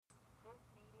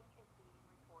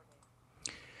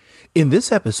In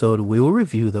this episode, we will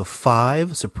review the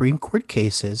 5 Supreme Court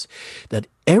cases that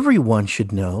everyone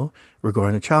should know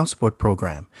regarding the child support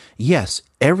program. Yes,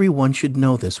 everyone should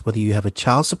know this, whether you have a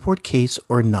child support case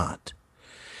or not.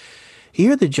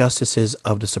 Here are the justices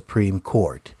of the Supreme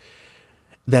Court.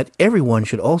 That everyone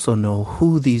should also know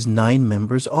who these 9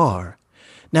 members are.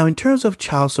 Now, in terms of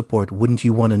child support, wouldn't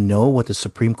you want to know what the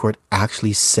Supreme Court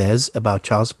actually says about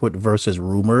child support versus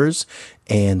rumors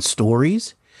and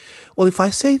stories? Well, if I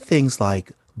say things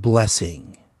like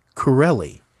Blessing,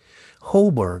 Corelli,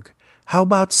 Holberg, how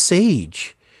about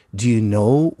Sage? Do you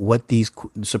know what these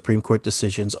Supreme Court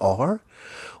decisions are?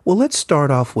 Well, let's start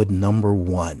off with number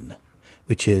 1,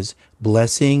 which is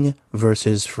Blessing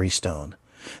versus Freestone.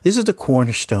 This is the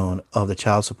cornerstone of the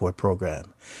child support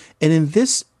program. And in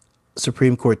this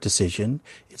Supreme Court decision,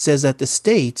 it says that the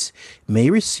states may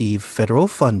receive federal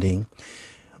funding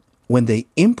when they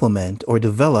implement or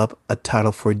develop a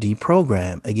Title IV-D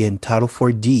program. Again, Title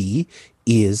IV-D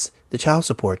is the child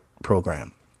support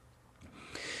program.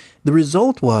 The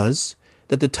result was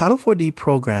that the Title IV-D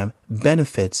program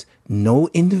benefits no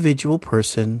individual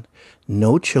person,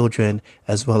 no children,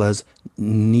 as well as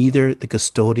neither the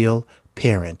custodial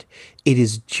parent. It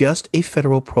is just a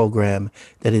federal program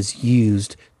that is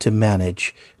used to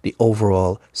manage the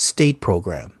overall state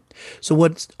program. So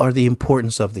what are the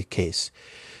importance of the case?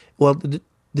 Well,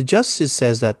 the justice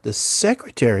says that the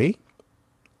secretary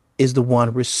is the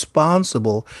one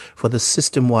responsible for the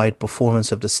system-wide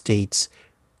performance of the state's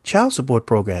child support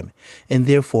program, and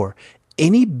therefore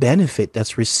any benefit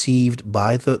that's received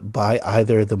by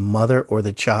either the mother or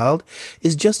the child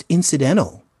is just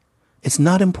incidental. It's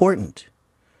not important.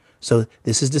 So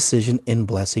this is decision in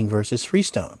Blessing versus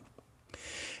Freestone.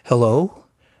 Hello,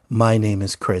 my name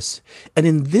is Chris, and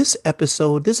in this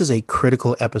episode, this is a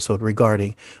critical episode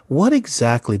regarding what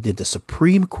exactly did the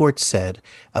Supreme Court said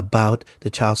about the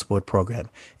child support program.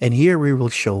 And here we will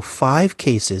show 5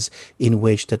 cases in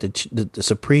which that the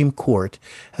Supreme Court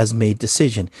has made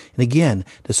decision. And again,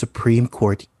 the Supreme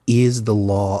Court is the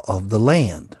law of the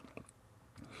land.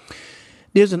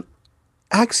 There's an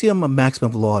axiom, a maxim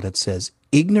of law that says,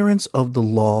 ignorance of the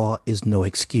law is no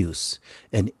excuse,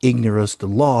 and ignorance of the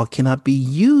law cannot be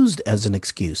used as an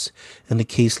excuse. And the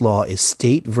case law is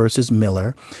State versus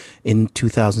Miller in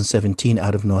 2017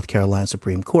 out of North Carolina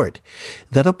Supreme Court.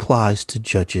 That applies to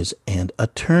judges and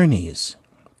attorneys.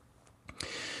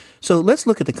 So let's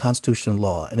look at the constitutional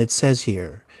law, and it says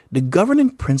here, the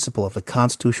governing principle of the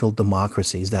constitutional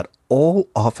democracy is that all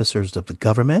officers of the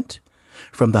government,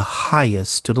 from the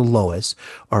highest to the lowest,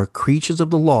 are creatures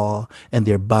of the law, and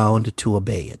they're bound to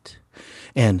obey it.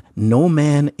 And no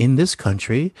man in this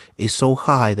country is so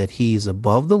high that he is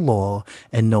above the law,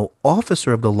 and no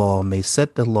officer of the law may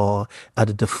set the law at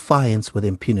a defiance with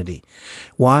impunity.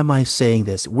 Why am I saying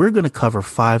this? We're going to cover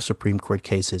 5 Supreme Court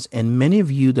cases, and many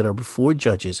of you that are before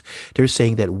judges, they're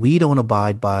saying that we don't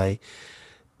abide by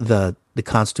the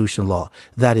constitutional law.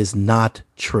 That is not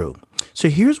true. So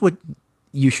here's what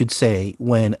you should say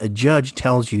when a judge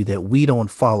tells you that we don't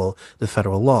follow the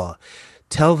federal law.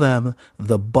 Tell them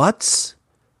the buts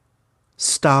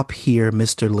stop here,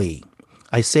 Mr. Lee.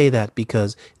 I say that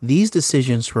because these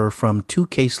decisions were from 2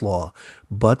 case law,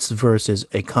 Butts versus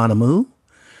Economou,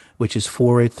 which is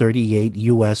 438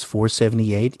 U.S.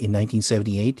 478 in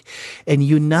 1978, and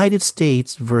United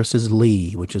States versus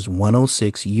Lee, which is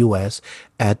 106 U.S.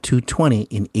 at 220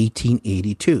 in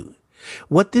 1882.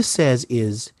 What this says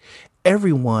is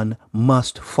everyone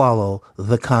must follow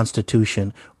the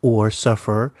Constitution or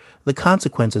suffer the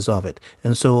consequences of it.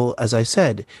 And so, as I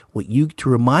said, to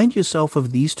remind yourself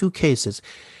of these 2 cases,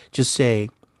 just say,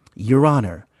 Your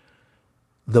Honor,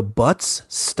 the buts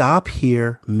stop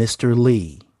here, Mr.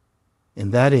 Lee.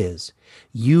 And that is,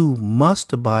 you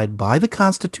must abide by the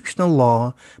constitutional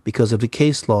law because of the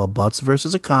case law Butts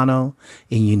versus Econo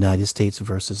in United States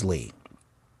versus Lee.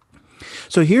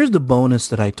 So here's the bonus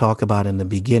that I talk about in the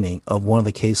beginning of one of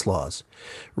the case laws.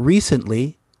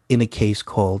 Recently, in a case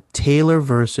called Taylor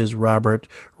versus Robert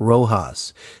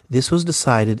Rojas, this was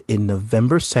decided in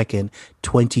November 2nd,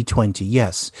 2020.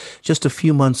 Yes, just a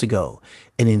few months ago.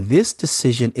 And in this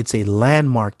decision, it's a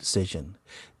landmark decision.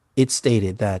 It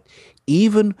stated that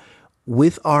even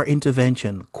with our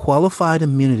intervention, qualified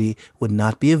immunity would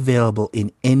not be available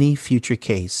in any future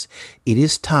case. It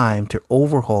is time to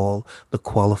overhaul the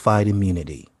qualified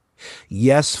immunity.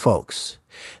 Yes, folks,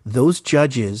 those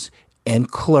judges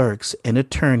and clerks and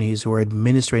attorneys who are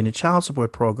administering the child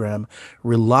support program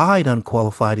relied on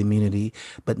qualified immunity,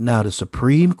 but now the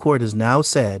Supreme Court has now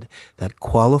said that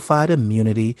qualified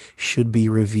immunity should be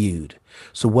reviewed.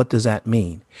 So what does that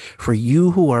mean? For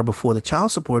you who are before the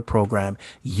child support program,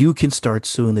 you can start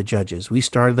suing the judges. We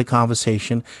started the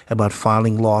conversation about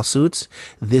filing lawsuits.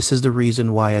 This is the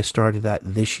reason why I started that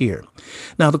this year.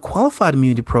 Now, the qualified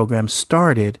immunity program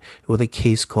started with a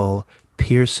case called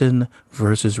Pearson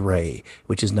versus Ray,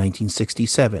 which is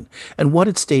 1967. And what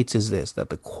it states is this, that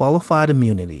the qualified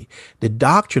immunity, the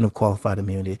doctrine of qualified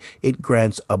immunity, it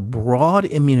grants a broad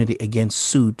immunity against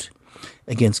suit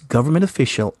against government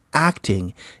official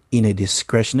acting in a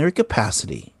discretionary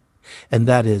capacity. And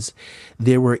that is,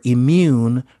 they were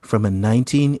immune from a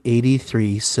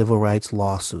 1983 civil rights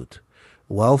lawsuit.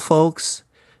 Well, folks,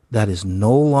 that is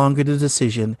no longer the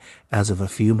decision as of a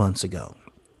few months ago.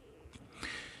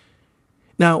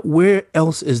 Now, where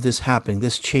else is this happening,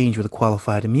 this change with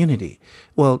qualified immunity?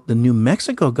 Well, the New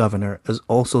Mexico governor has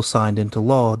also signed into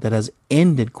law that has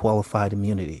ended qualified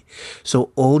immunity.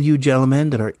 So all you gentlemen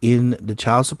that are in the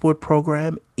child support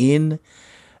program in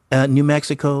New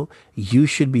Mexico, you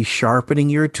should be sharpening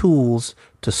your tools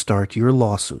to start your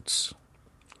lawsuits.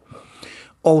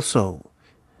 Also,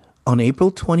 on April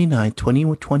 29,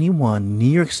 2021, New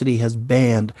York City has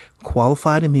banned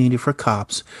qualified immunity for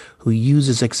cops who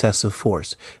uses excessive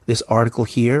force. This article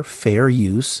here, Fair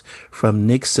Use, from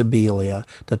Nick Sibilia,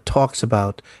 that talks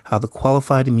about how the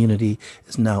qualified immunity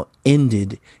is now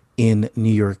ended in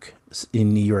New York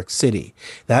City.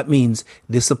 That means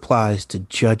this applies to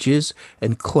judges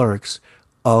and clerks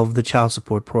of the child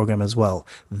support program as well.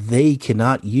 They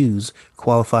cannot use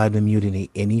qualified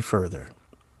immunity any further.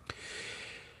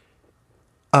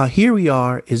 Here we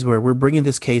are is where we're bringing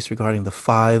this case regarding the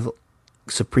 5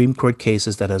 Supreme Court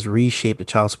cases that has reshaped the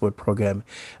child support program.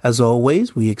 As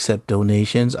always, we accept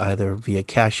donations either via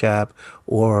Cash App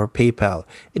or PayPal.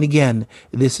 And again,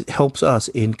 this helps us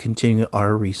in continuing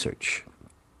our research.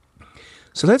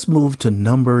 So let's move to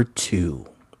number 2.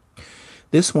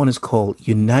 This one is called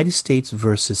United States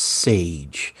versus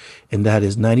Sage, and that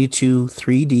is 92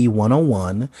 3D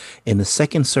 101 in the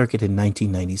Second Circuit in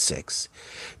 1996.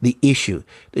 The issue,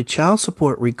 the Child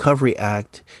Support Recovery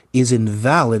Act is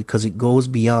invalid because it goes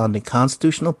beyond the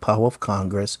constitutional power of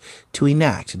Congress to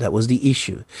enact. That was the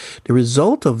issue. The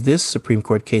result of this Supreme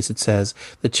Court case, it says,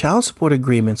 the child support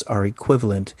agreements are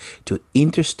equivalent to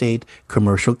interstate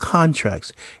commercial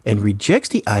contracts and rejects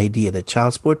the idea that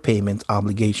child support payments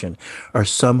obligation are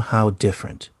somehow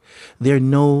different. They're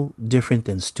no different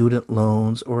than student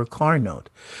loans or a car note.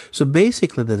 So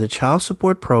basically, the child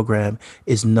support program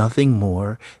is nothing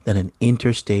more than an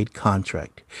interstate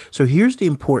contract. So here's the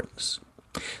importance.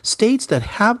 States that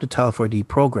have the Title 4D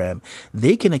program,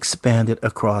 they can expand it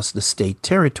across the state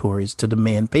territories to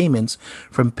demand payments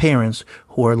from parents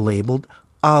who are labeled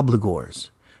obligors.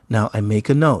 Now, I make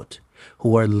a note,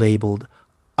 who are labeled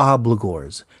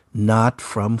obligors, not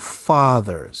from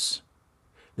fathers.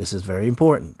 This is very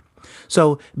important.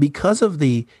 So because of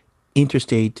the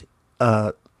interstate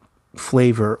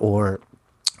flavor or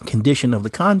condition of the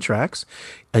contracts,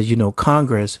 as you know,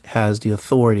 Congress has the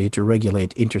authority to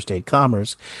regulate interstate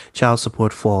commerce. Child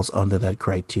support falls under that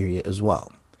criteria as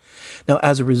well. Now,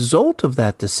 as a result of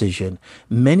that decision,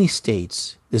 many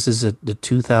states, this is the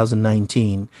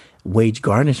 2019 wage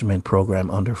garnishment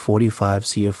program under 45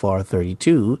 CFR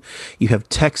 32. You have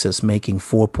Texas making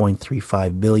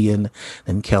 $4.35 billion,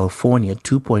 then California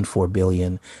 $2.4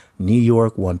 billion, New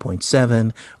York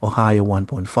 1.7, Ohio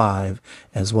 1.5,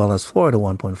 as well as Florida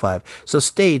 1.5. So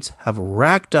states have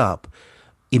racked up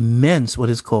immense what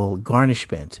is called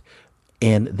garnishment,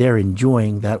 and they're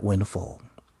enjoying that windfall.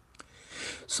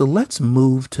 So let's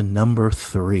move to number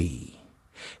 3.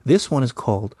 This one is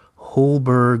called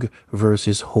Holberg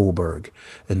versus Holberg,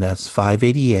 and that's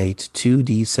 588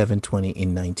 2D 720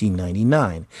 in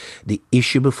 1999. The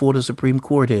issue before the Supreme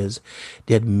Court is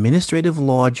the administrative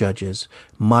law judges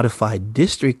modified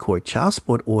district court child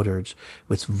support orders,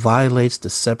 which violates the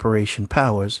separation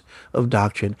powers of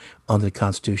doctrine under the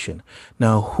Constitution.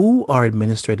 Now, who are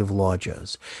administrative law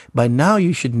judges? By now,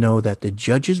 you should know that the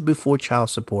judges before child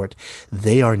support,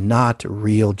 they are not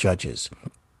real judges.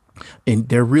 And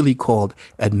they're really called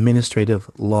administrative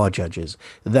law judges.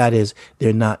 That is,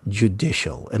 they're not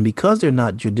judicial. And because they're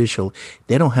not judicial,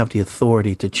 they don't have the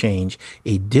authority to change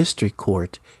a district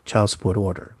court child support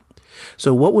order.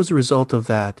 So what was the result of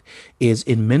that is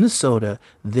in Minnesota,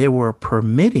 they were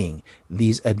permitting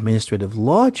these administrative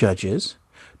law judges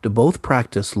to both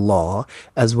practice law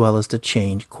as well as to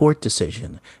change court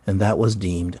decision. And that was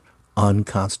deemed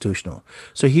unconstitutional.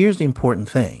 So here's the important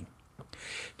thing.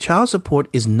 Child support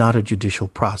is not a judicial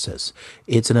process.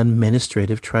 It's an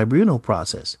administrative tribunal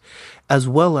process, as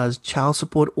well as child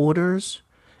support orders.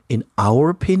 in our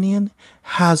opinion,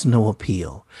 has no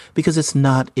appeal because it's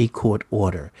not a court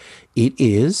order. It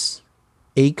is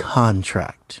a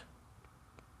contract.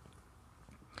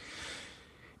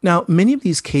 Now, many of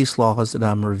these case laws that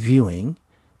I'm reviewing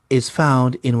is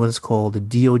found in what is called the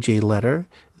DOJ letter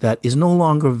that is no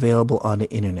longer available on the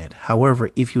internet.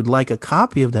 However, if you'd like a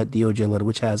copy of that DOJ letter,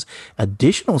 which has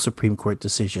additional Supreme Court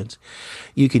decisions,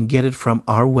 you can get it from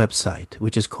our website,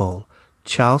 which is called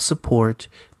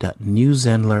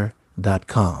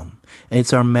childsupport.newzenler.com. And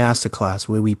it's our masterclass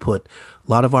where we put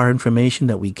a lot of our information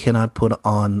that we cannot put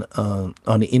on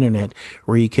the internet,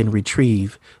 where you can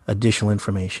retrieve additional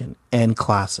information and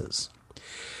classes.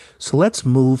 So let's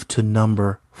move to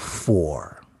number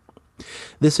 4.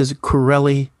 This is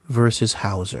Corelli versus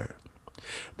Hauser.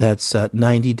 That's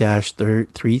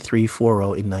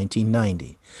 90-3340 in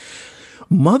 1990.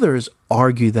 Mothers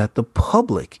argue that the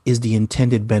public is the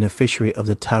intended beneficiary of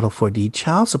the Title IV-D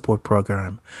child support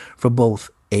program for both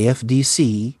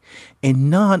AFDC and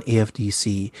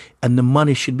non-AFDC, and the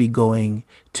money should be going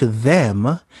to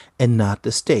them and not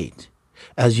the state.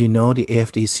 As you know, the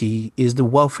AFDC is the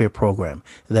welfare program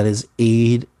that is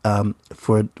aid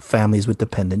for families with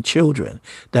dependent children.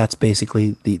 That's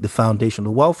basically the foundation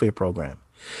of the welfare program.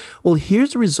 Well,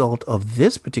 here's the result of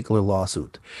this particular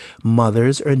lawsuit.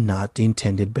 Mothers are not the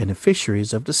intended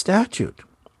beneficiaries of the statute,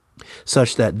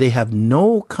 such that they have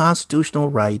no constitutional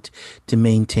right to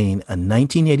maintain a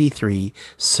 1983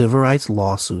 civil rights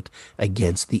lawsuit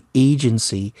against the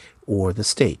agency or the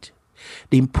state.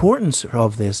 The importance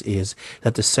of this is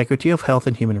that the Secretary of Health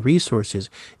and Human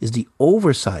Resources is the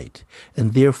oversight,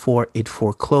 and therefore it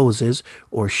forecloses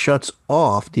or shuts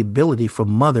off the ability for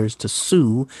mothers to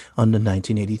sue under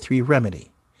 1983 remedy.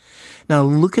 Now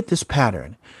look at this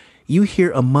pattern. You hear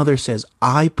a mother says,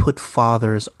 I put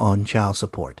fathers on child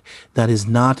support. That is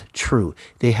not true.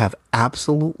 They have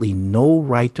absolutely no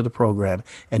right to the program,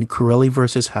 and Corelli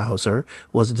versus Hauser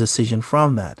was a decision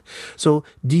from that. So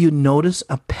do you notice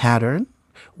a pattern?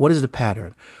 What is the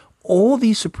pattern? All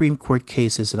these Supreme Court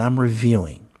cases that I'm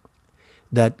reviewing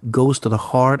that goes to the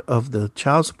heart of the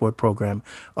child support program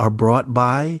are brought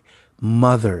by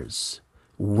mothers,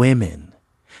 women.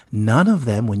 None of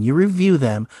them, when you review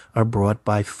them, are brought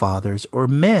by fathers or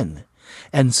men.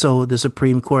 And so the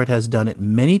Supreme Court has done it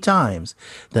many times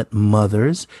that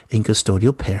mothers and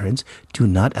custodial parents do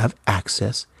not have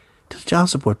access to the child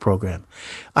support program.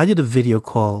 I did a video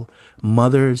called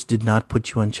Mothers Did Not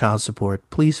Put You on Child Support.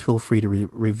 Please feel free to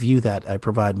review that. I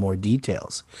provide more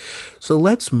details. So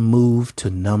let's move to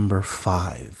number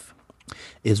 5.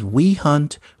 Is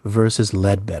Wehunt versus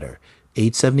Ledbetter,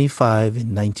 875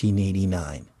 in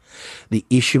 1989. The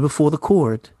issue before the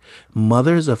court,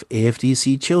 mothers of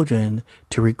AFDC children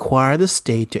to require the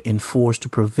state to enforce the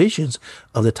provisions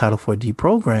of the Title IV-D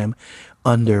program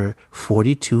under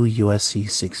 42 U.S.C.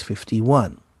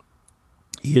 651.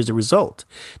 Here's the result.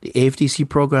 The AFDC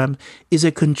program is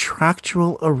a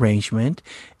contractual arrangement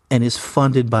and is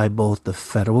funded by both the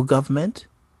federal government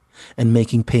and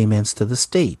making payments to the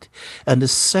state. And the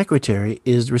secretary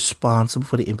is responsible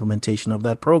for the implementation of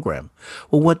that program.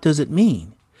 Well, what does it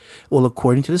mean? Well,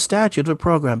 according to the statute of the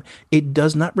program, it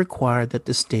does not require that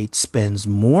the state spends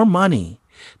more money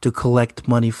to collect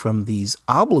money from these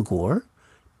obligor,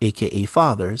 aka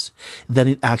fathers, than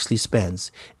it actually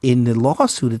spends. In the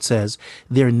lawsuit, it says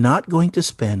they're not going to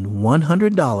spend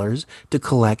 $100 to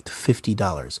collect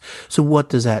 $50. So what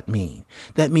does that mean?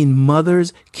 That means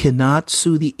mothers cannot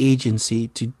sue the agency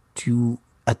to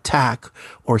attack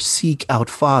or seek out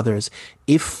fathers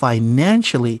if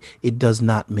financially it does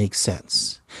not make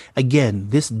sense. Again,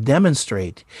 this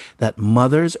demonstrates that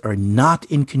mothers are not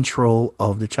in control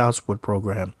of the child support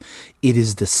program. It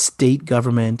is the state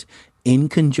government in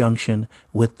conjunction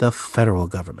with the federal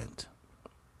government.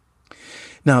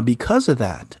 Now, because of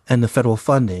that and the federal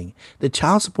funding, the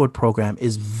child support program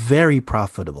is very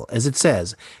profitable. As it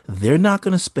says, they're not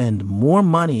going to spend more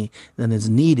money than is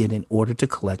needed in order to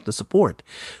collect the support.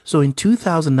 So in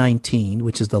 2019,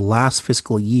 which is the last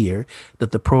fiscal year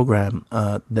that the program,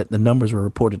 that the numbers were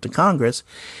reported to Congress,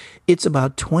 it's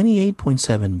about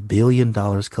 $28.7 billion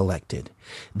collected.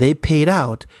 They paid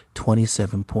out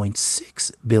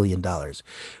 $27.6 billion,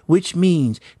 which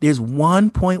means there's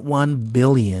 $1.1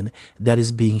 billion that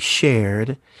is being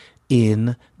shared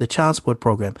in the child support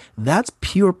program. That's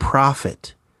pure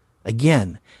profit.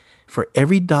 Again, for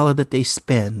every dollar that they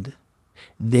spend,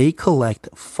 they collect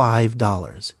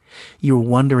 $5. You're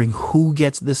wondering who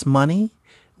gets this money?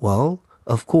 Well,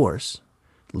 of course,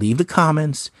 leave the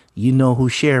comments. You know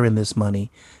who's sharing this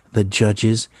money: the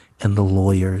judges and the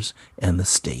lawyers and the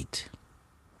state.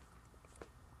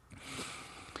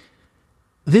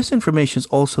 This information is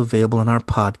also available on our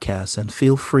podcast, and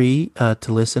feel free to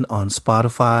listen on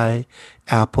Spotify,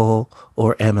 Apple,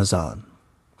 or Amazon.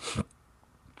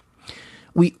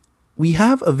 We we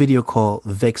have a video called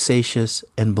Vexatious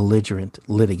and Belligerent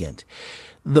Litigant.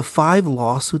 The 5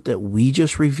 lawsuits that we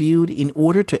just reviewed, in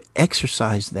order to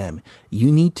exercise them,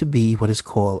 you need to be what is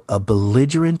called a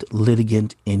belligerent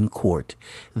litigant in court.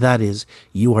 That is,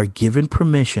 you are given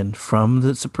permission from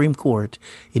the Supreme Court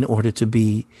in order to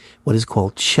be what is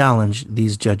called challenge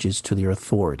these judges to their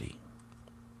authority.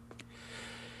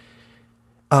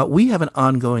 We have an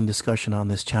ongoing discussion on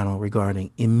this channel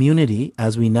regarding immunity.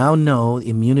 As we now know,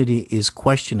 immunity is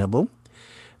questionable,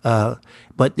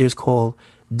 but there's called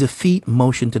defeat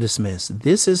motion to dismiss.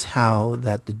 This is how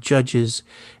that the judges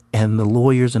and the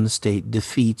lawyers in the state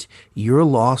defeat your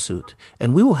lawsuit.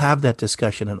 And we will have that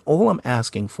discussion. And all I'm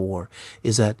asking for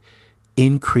is that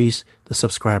increase the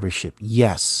subscribership.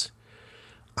 Yes,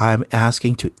 I'm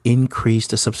asking to increase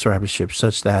the subscribership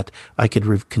such that I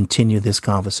could continue this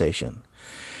conversation.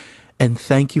 And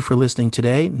thank you for listening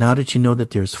today. Now that you know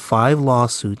that there's 5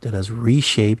 lawsuits that has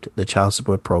reshaped the child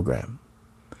support program.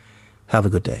 Have a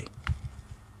good day.